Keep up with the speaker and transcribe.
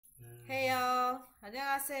Hey y'all,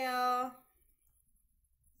 anyonghasaeyo.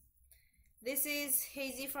 This is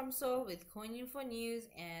Hazy from Seoul with CoinInfo.News,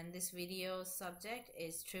 and this video's subject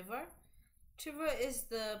is Trivver. Trivver is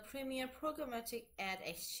the premier programmatic ad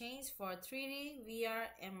exchange for 3D, VR,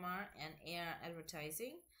 MR, and AR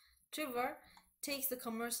advertising. Trivver takes the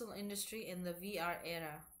commercial industry in the VR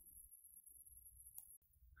era.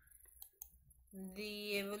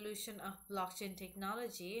 The evolution of blockchain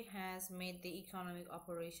technology has made the economic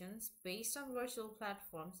operations based on virtual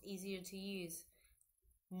platforms easier to use.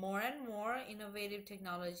 More and more innovative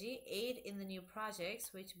technology aid in the new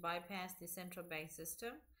projects which bypass the central bank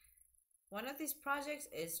system. One of these projects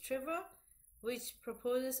is Trivver, which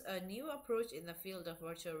proposes a new approach in the field of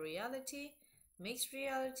virtual reality, mixed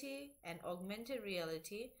reality, and augmented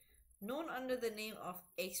reality, known under the name of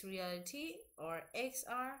X-reality or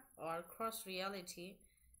XR or cross reality,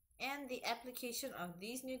 and the application of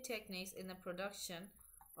these new techniques in the production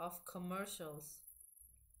of commercials.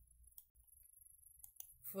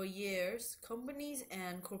 For years, companies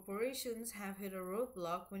and corporations have hit a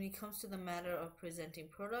roadblock when it comes to the matter of presenting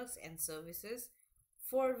products and services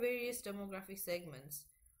for various demographic segments.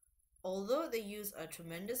 Although they use a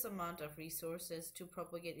tremendous amount of resources to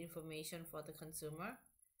propagate information for the consumer,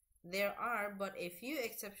 there are but a few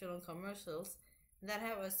exceptional commercials that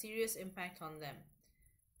have a serious impact on them.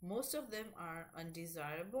 Most of them are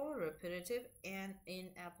undesirable, repetitive, and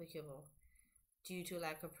inapplicable. Due to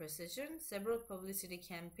lack of precision, several publicity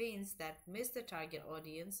campaigns that miss the target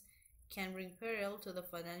audience can bring peril to the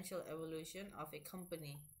financial evolution of a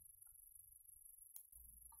company.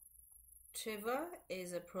 Trivver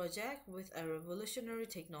is a project with a revolutionary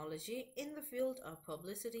technology in the field of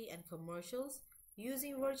publicity and commercials,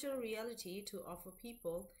 using virtual reality to offer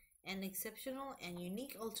people an exceptional and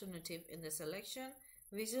unique alternative in the selection,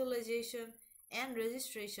 visualization, and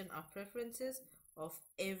registration of preferences of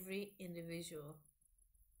every individual.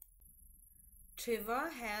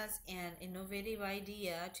 Trivver has an innovative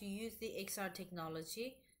idea to use the XR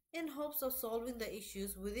technology in hopes of solving the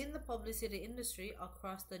issues within the publicity industry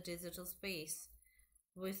across the digital space.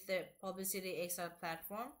 With the Publicity XR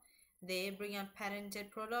platform, they bring out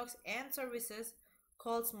patented products and services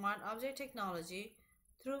called Smart Object Technology,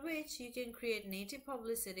 through which you can create native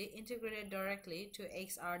publicity integrated directly to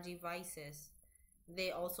XR devices. They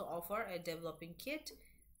also offer a developing kit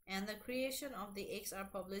and the creation of the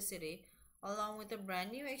XR publicity, along with a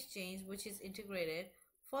brand new exchange which is integrated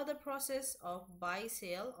for the process of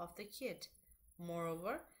buy-sale of the kit.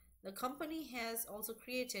 Moreover, the company has also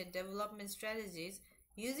created development strategies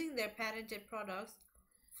using their patented products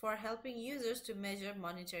for helping users to measure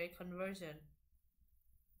monetary conversion.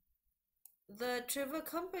 The Trivver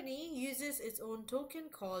company uses its own token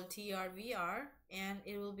called TRVR, and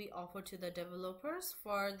it will be offered to the developers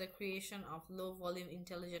for the creation of low volume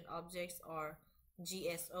intelligent objects or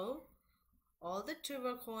GSO. All the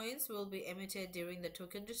Trivver coins will be emitted during the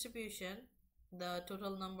token distribution. The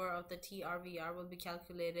total number of the TRVR will be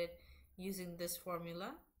calculated using this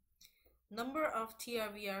formula. Number of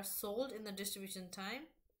TRVR sold in the distribution time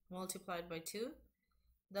multiplied by 2.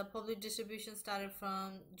 The public distribution started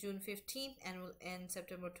from June 15th and will end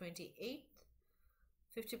September 28th.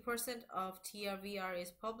 50% of TRVR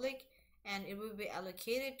is public, and it will be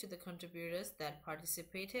allocated to the contributors that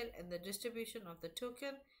participated in the distribution of the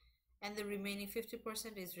token, and the remaining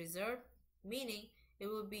 50% is reserved, meaning it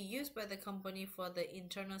will be used by the company for the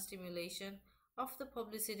internal stimulation of the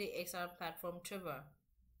Publicity XR platform Trivver.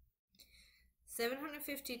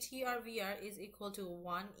 750 TRVR is equal to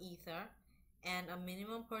 1 Ether, and a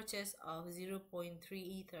minimum purchase of 0.3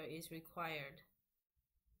 Ether is required.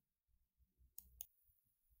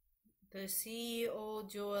 The CEO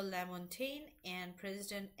Joel Lamontagne and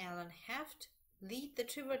President Alan Heft lead the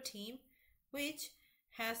Trivver team, which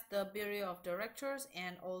has the Bureau of Directors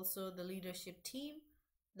and also the leadership team.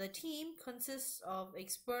 The team consists of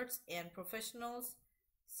experts and professionals,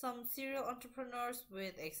 some serial entrepreneurs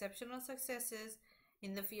with exceptional successes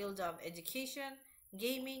in the field of education,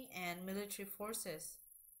 gaming, and military forces.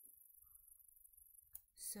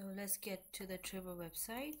 So let's get to the Trivver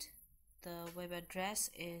website. The web address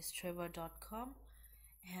is trivver.com,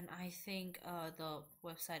 and I think the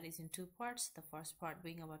website is in two parts, the first part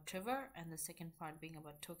being about Trivver and the second part being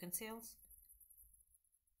about token sales.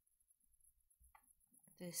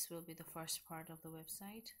 This will be the first part of the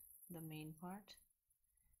website, the main part.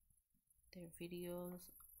 There are videos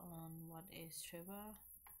on what is Trivver.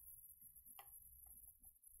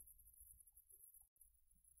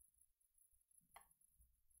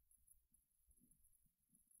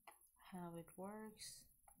 How it works.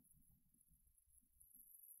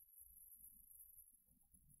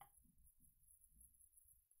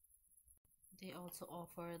 They also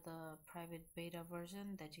offer the private beta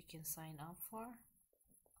version that you can sign up for.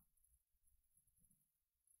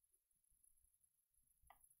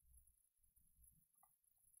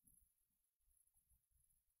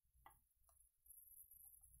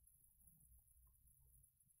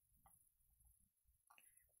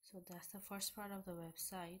 So that's the first part of the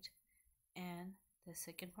website, and the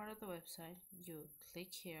second part of the website, you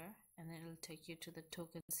click here and then it'll take you to the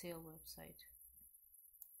token sale website.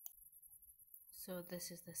 So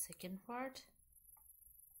this is the second part.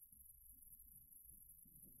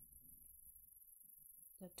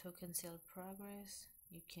 The token sale progress.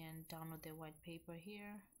 You can download the white paper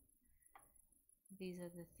here. These are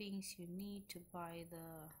the things you need to buy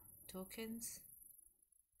the tokens.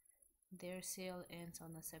 Their sale ends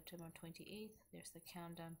on the September 28th. There's the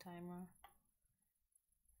countdown timer.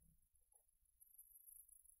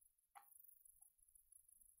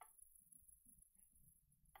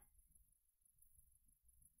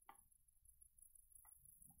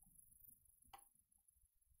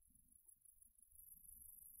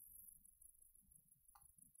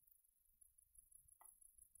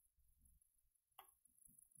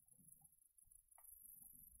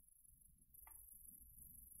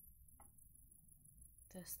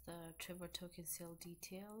 That's the Trivver token sale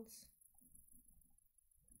details.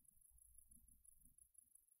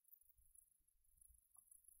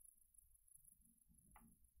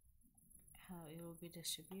 How it will be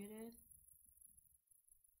distributed.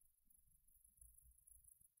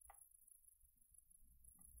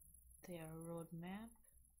 Their roadmap.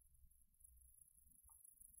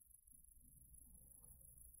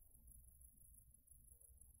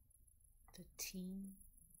 The team.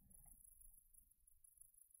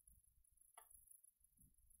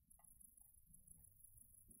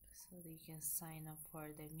 So that you can sign up for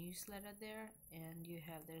their newsletter there, and you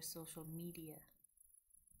have their social media.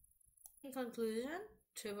 In conclusion,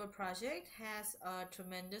 Trivver project has a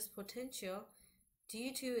tremendous potential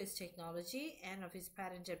due to its technology and of its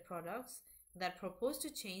patented products that propose to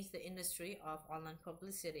change the industry of online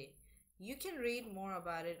publicity. You can read more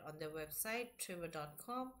about it on their website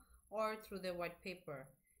trivver.com or through their white paper.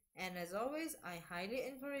 And as always, I highly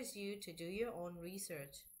encourage you to do your own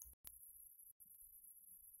research.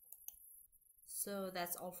 So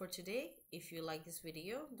that's all for today. If you like this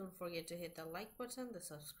video, don't forget to hit the like button, the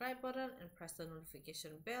subscribe button, and press the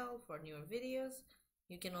notification bell for newer videos.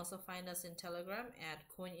 You can also find us in Telegram at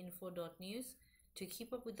CoinInfo.News to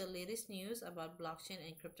keep up with the latest news about blockchain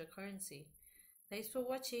and cryptocurrency. Thanks for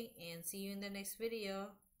watching and see you in the next video.